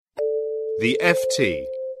The FT.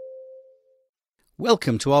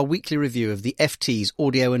 Welcome to our weekly review of the FT's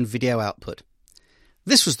audio and video output.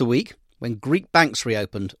 This was the week when Greek banks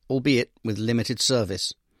reopened, albeit with limited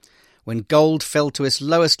service. When gold fell to its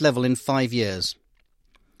lowest level in 5 years.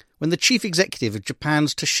 When the chief executive of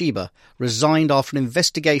Japan's Toshiba resigned after an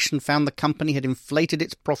investigation found the company had inflated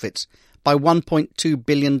its profits by $1.2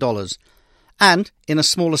 billion. And, in a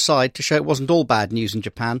small aside to show it wasn't all bad news in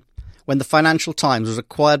Japan, when the Financial Times was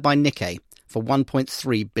acquired by Nikkei for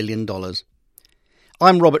 $1.3 billion.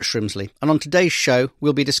 I'm Robert Shrimsley, and on today's show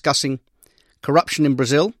we'll be discussing corruption in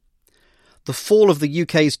Brazil, the fall of the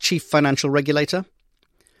UK's chief financial regulator,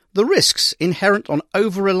 the risks inherent on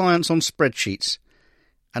over-reliance on spreadsheets,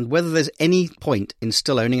 and whether there's any point in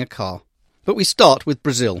still owning a car. But we start with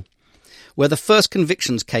Brazil, where the first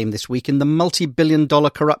convictions came this week in the multi-billion-dollar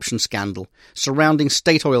corruption scandal surrounding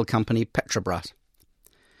state oil company Petrobras.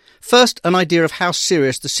 First, an idea of how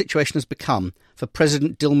serious the situation has become for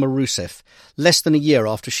President Dilma Rousseff, less than a year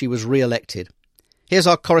after she was re-elected. Here's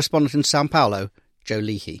our correspondent in Sao Paulo, Joe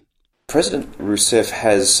Leahy. President Rousseff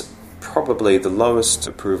has probably the lowest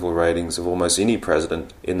approval ratings of almost any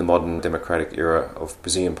president in the modern democratic era of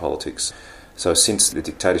Brazilian politics. So since the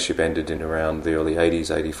dictatorship ended in around the early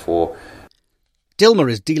 80s, 84.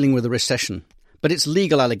 Dilma is dealing with a recession, but it's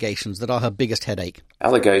legal allegations that are her biggest headache.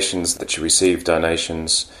 Allegations that she received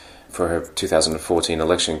donations for her 2014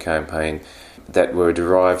 election campaign that were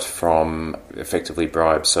derived from effectively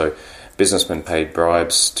bribes. So businessmen paid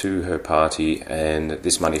bribes to her party and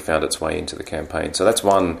this money found its way into the campaign. So that's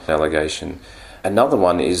one allegation. Another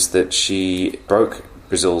one is that she broke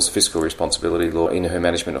Brazil's fiscal responsibility law in her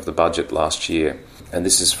management of the budget last year. And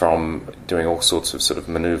this is from doing all sorts of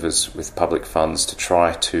manoeuvres with public funds to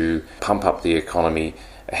try to pump up the economy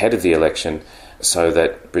ahead of the election so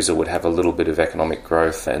that Brazil would have a little bit of economic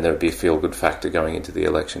growth and there would be a feel-good factor going into the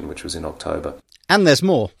election, which was in October. And there's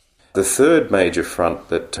more. The third major front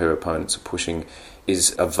that her opponents are pushing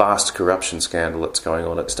is a vast corruption scandal that's going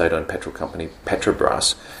on at state-owned petrol company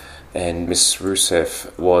Petrobras. And Ms.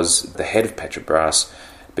 Rousseff was the head of Petrobras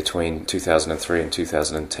between 2003 and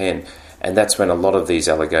 2010. And that's when a lot of these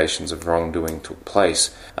allegations of wrongdoing took place.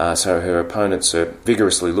 So her opponents are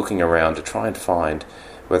vigorously looking around to try and find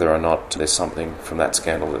whether or not there's something from that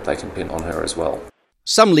scandal that they can pin on her as well.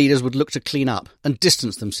 Some leaders would look to clean up and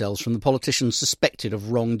distance themselves from the politicians suspected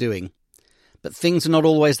of wrongdoing. But things are not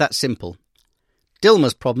always that simple.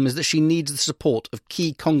 Dilma's problem is that she needs the support of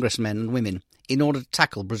key congressmen and women in order to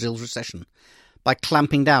tackle Brazil's recession by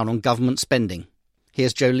clamping down on government spending.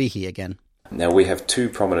 Here's Joe Leahy again. Now, we have two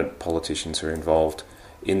prominent politicians who are involved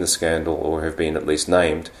in the scandal or have been at least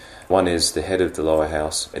named. One is the head of the lower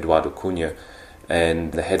house, Eduardo Cunha,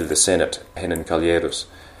 and the head of the Senate, Renan Calheiros.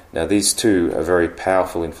 Now, these two are very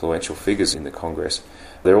powerful, influential figures in the Congress.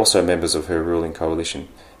 They're also members of her ruling coalition,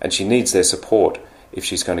 and she needs their support if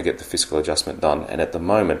she's going to get the fiscal adjustment done. And at the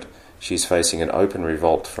moment, she's facing an open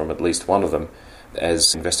revolt from at least one of them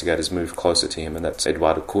as investigators move closer to him, and that's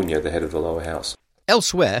Eduardo Cunha, the head of the lower house.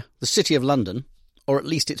 Elsewhere, the City of London, or at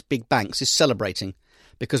least its big banks, is celebrating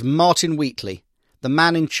because Martin Wheatley, the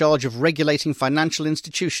man in charge of regulating financial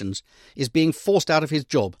institutions, is being forced out of his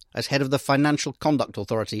job as head of the Financial Conduct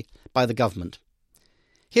Authority by the government.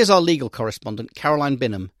 Here's our legal correspondent, Caroline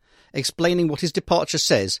Binham, explaining what his departure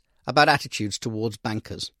says about attitudes towards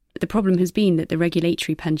bankers. The problem has been that the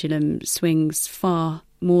regulatory pendulum swings far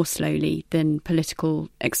more slowly than political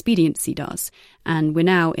expediency does. And we're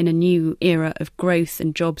now in a new era of growth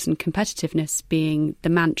and jobs and competitiveness being the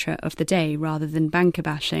mantra of the day rather than banker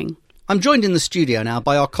bashing. I'm joined in the studio now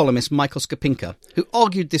by our columnist Michael Skopinka, who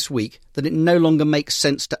argued this week that it no longer makes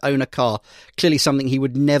sense to own a car, clearly something he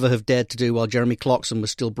would never have dared to do while Jeremy Clarkson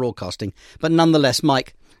was still broadcasting. But nonetheless,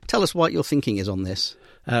 Mike, tell us what your thinking is on this.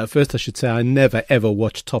 First, I should say I never, ever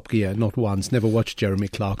watched Top Gear, not once, never watched Jeremy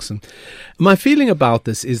Clarkson. My feeling about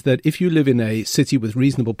this is that if you live in a city with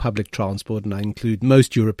reasonable public transport, and I include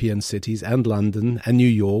most European cities and London and New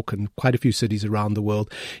York and quite a few cities around the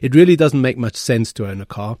world, it really doesn't make much sense to own a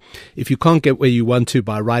car. If you can't get where you want to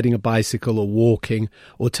by riding a bicycle or walking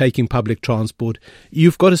or taking public transport,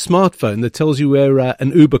 you've got a smartphone that tells you where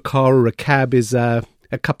an Uber car or a cab is a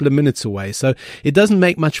couple of minutes away. So it doesn't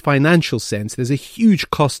make much financial sense. There's a huge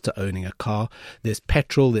cost to owning a car. There's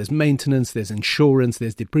petrol, there's maintenance, there's insurance,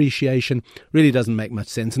 there's depreciation. Really doesn't make much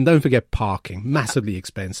sense. And don't forget parking, massively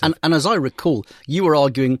expensive. And as I recall, you were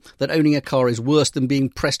arguing that owning a car is worse than being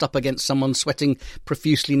pressed up against someone sweating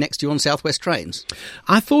profusely next to you on South West trains.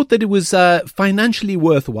 I thought that it was financially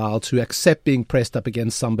worthwhile to accept being pressed up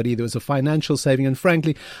against somebody. There was a financial saving. And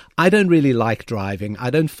frankly, I don't really like driving. I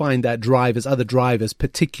don't find that other drivers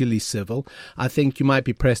particularly civil. I think you might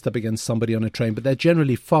be pressed up against somebody on a train, but they're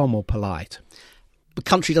generally far more polite. The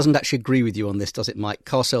country doesn't actually agree with you on this, does it, Mike?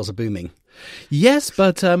 Car sales are booming. Yes,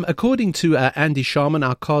 but according to Andy Sharman,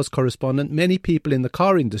 our cars correspondent, many people in the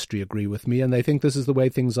car industry agree with me, and they think this is the way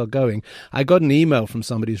things are going. I got an email from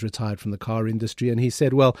somebody who's retired from the car industry, and he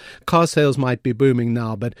said, well, car sales might be booming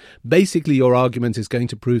now, but basically your argument is going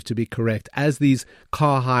to prove to be correct. As these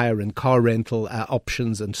car hire and car rental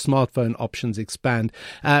options and smartphone options expand,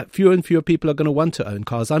 fewer and fewer people are going to want to own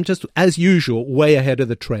cars. I'm just, as usual, way ahead of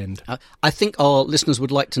the trend. I think our listeners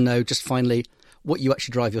would like to know, just finally, what you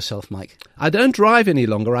actually drive yourself, Mike. I don't drive any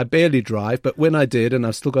longer. I barely drive, but when I did, and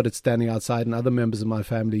I've still got it standing outside and other members of my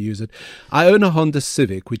family use it, I own a Honda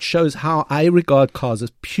Civic, which shows how I regard cars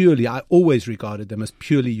as I always regarded them as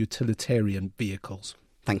purely utilitarian vehicles.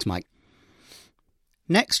 Thanks, Mike.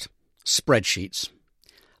 Next, spreadsheets.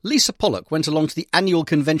 Lisa Pollock went along to the annual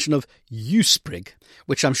convention of USPRIG,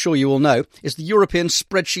 which I'm sure you all know is the European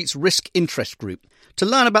Spreadsheets Risk Interest Group, to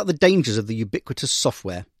learn about the dangers of the ubiquitous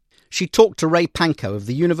software. She talked to Ray Pankow of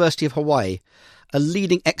the University of Hawaii, a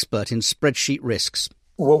leading expert in spreadsheet risks.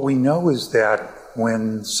 What we know is that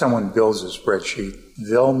when someone builds a spreadsheet,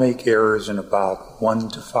 they'll make errors in about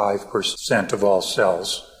 1 to 5% of all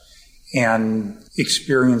cells. And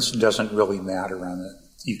experience doesn't really matter on it.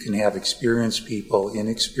 You can have experienced people,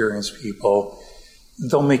 inexperienced people.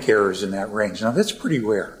 They'll make errors in that range. Now, that's pretty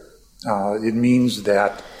rare. It means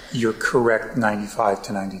that you're correct 95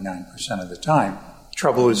 to 99% of the time.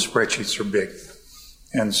 Trouble is spreadsheets are big.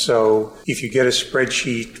 And so if you get a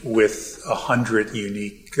spreadsheet with 100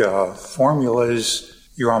 unique formulas,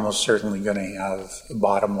 you're almost certainly going to have a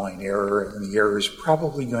bottom line error, and the error is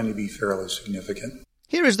probably going to be fairly significant.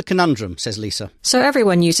 Here is the conundrum, says Lisa. So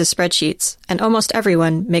everyone uses spreadsheets, and almost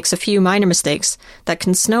everyone makes a few minor mistakes that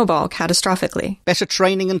can snowball catastrophically. Better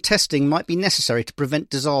training and testing might be necessary to prevent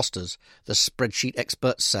disasters, the spreadsheet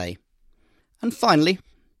experts say. And finally,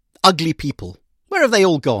 ugly people. Where have they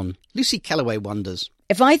all gone? Lucy Kellaway wonders.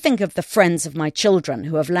 If I think of the friends of my children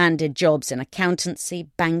who have landed jobs in accountancy,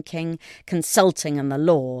 banking, consulting and the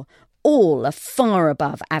law, all are far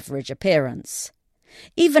above average appearance.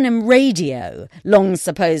 Even in radio, long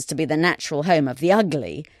supposed to be the natural home of the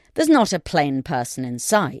ugly, there's not a plain person in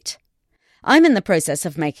sight. I'm in the process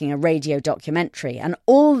of making a radio documentary, and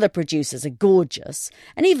all the producers are gorgeous,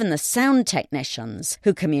 and even the sound technicians,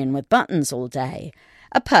 who commune with buttons all day,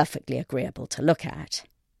 are perfectly agreeable to look at.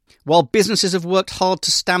 While businesses have worked hard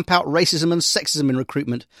to stamp out racism and sexism in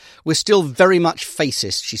recruitment, we're still very much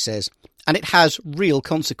facist, she says, and it has real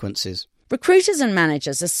consequences. Recruiters and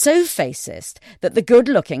managers are so facist that the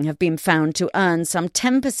good-looking have been found to earn some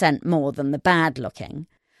 10% more than the bad-looking,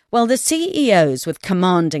 while the CEOs with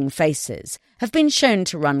commanding faces have been shown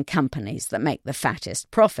to run companies that make the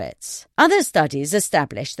fattest profits. Other studies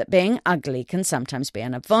establish that being ugly can sometimes be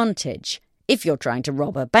an advantage. If you're trying to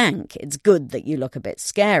rob a bank, it's good that you look a bit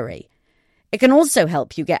scary. It can also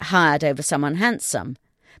help you get hired over someone handsome,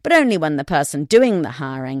 but only when the person doing the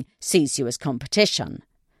hiring sees you as competition.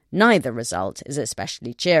 Neither result is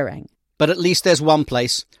especially cheering. But at least there's one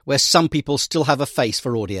place where some people still have a face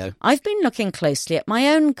for audio. I've been looking closely at my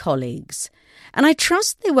own colleagues, and I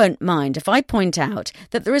trust they won't mind if I point out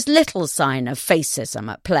that there is little sign of facism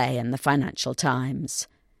at play in the Financial Times.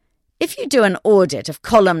 If you do an audit of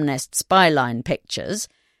columnists' byline pictures,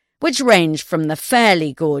 which range from the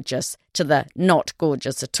fairly gorgeous to the not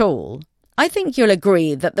gorgeous at all, I think you'll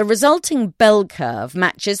agree that the resulting bell curve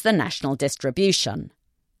matches the national distribution.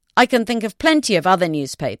 I can think of plenty of other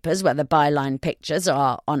newspapers where the byline pictures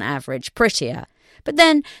are, on average, prettier, but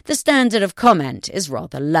then the standard of comment is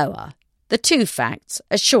rather lower. The two facts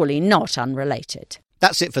are surely not unrelated.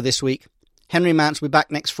 That's it for this week. Henry Mance will be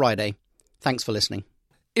back next Friday. Thanks for listening.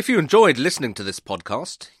 If you enjoyed listening to this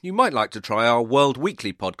podcast, you might like to try our World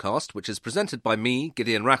Weekly podcast, which is presented by me,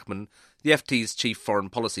 Gideon Rachman, the FT's chief foreign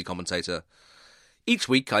policy commentator. Each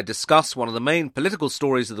week I discuss one of the main political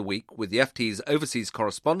stories of the week with the FT's overseas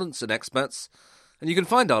correspondents and experts, and you can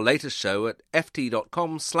find our latest show at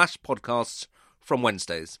ft.com/podcasts from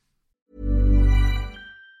Wednesdays.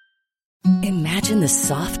 Imagine the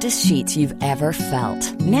softest sheets you've ever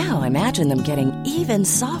felt. Now imagine them getting even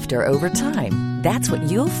softer over time. That's what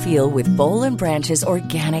you'll feel with Boll & Branch's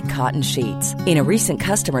organic cotton sheets. In a recent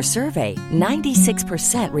customer survey,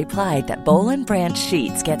 96% replied that Boll & Branch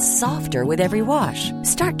sheets get softer with every wash.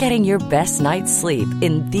 Start getting your best night's sleep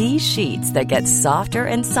in these sheets that get softer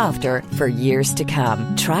and softer for years to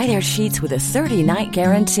come. Try their sheets with a 30-night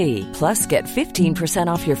guarantee. Plus, get 15%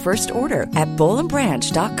 off your first order at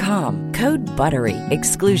bollandbranch.com. Code BUTTERY.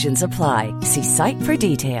 Exclusions apply. See site for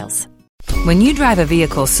details. When you drive a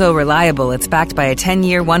vehicle so reliable it's backed by a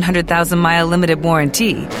 10-year, 100,000-mile limited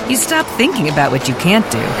warranty, you stop thinking about what you can't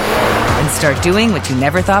do and start doing what you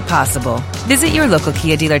never thought possible. Visit your local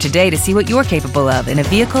Kia dealer today to see what you're capable of in a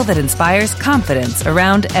vehicle that inspires confidence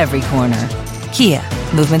around every corner. Kia,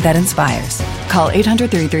 movement that inspires. Call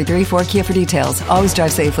 800-333-4KIA for details. Always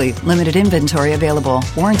drive safely. Limited inventory available.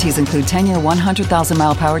 Warranties include 10-year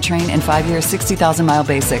 100,000-mile powertrain and 5-year 60,000-mile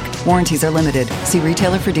basic. Warranties are limited. See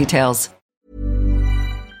retailer for details.